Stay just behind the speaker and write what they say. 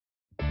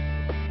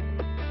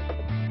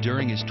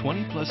During his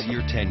 20-plus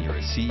year tenure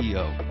as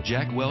CEO,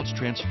 Jack Welch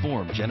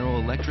transformed General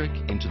Electric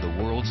into the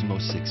world's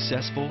most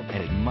successful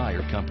and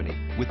admired company,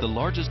 with the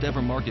largest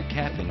ever market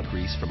cap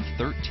increase from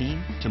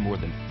 13 to more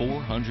than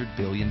 $400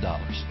 billion.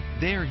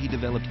 There, he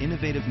developed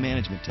innovative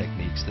management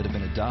techniques that have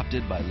been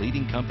adopted by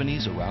leading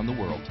companies around the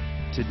world.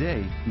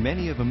 Today,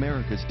 many of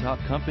America's top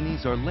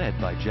companies are led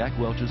by Jack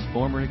Welch's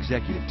former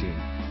executive team.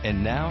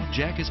 And now,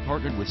 Jack has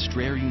partnered with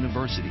Strayer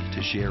University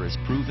to share his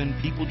proven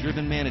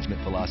people-driven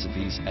management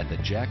philosophies at the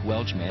Jack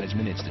Welch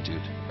Management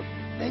Institute.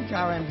 I think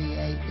our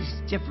MBA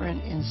is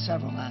different in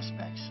several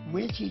aspects.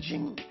 We're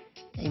teaching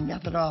a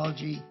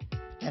methodology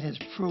that has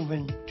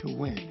proven to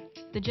win.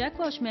 The Jack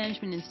Welch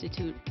Management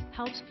Institute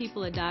helps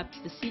people adopt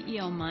the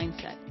CEO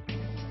mindset.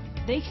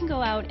 They can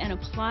go out and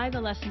apply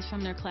the lessons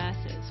from their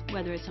classes,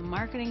 whether it's a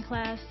marketing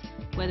class,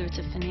 whether it's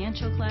a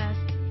financial class,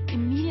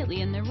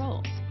 immediately in their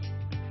roles.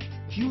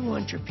 If you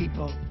want your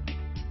people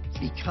to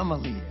become a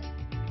leader,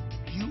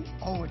 you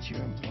owe it to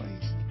your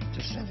employees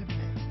to send a